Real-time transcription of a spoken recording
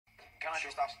Can I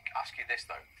just ask you this,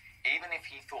 though? Even if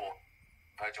he thought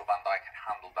Virgil van Dijk had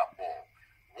handled that ball,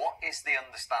 what is the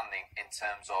understanding in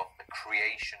terms of the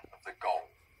creation of the goal?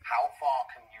 How far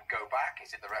can you go back?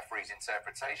 Is it the referee's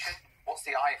interpretation? What's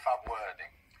the IFAB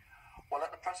wording? Well, at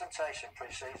the presentation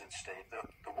pre-season, Steve,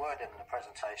 the wording in the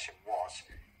presentation was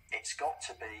it's got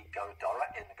to be go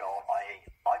directly in the goal, i.e.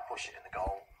 I push it in the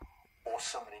goal, or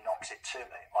somebody knocks it to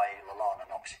me, i.e. Lallana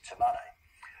knocks it to Mane.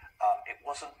 It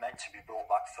wasn't meant to be brought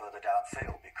back further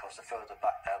downfield, because the further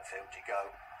back downfield you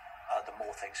go, the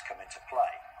more things come into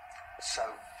play. So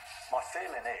my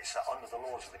feeling is that under the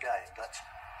laws of the game, that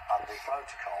and the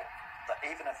protocol, that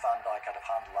even if Van Dijk had have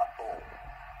handled that ball,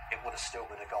 it would have still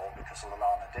been a goal because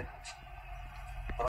Lallana didn't.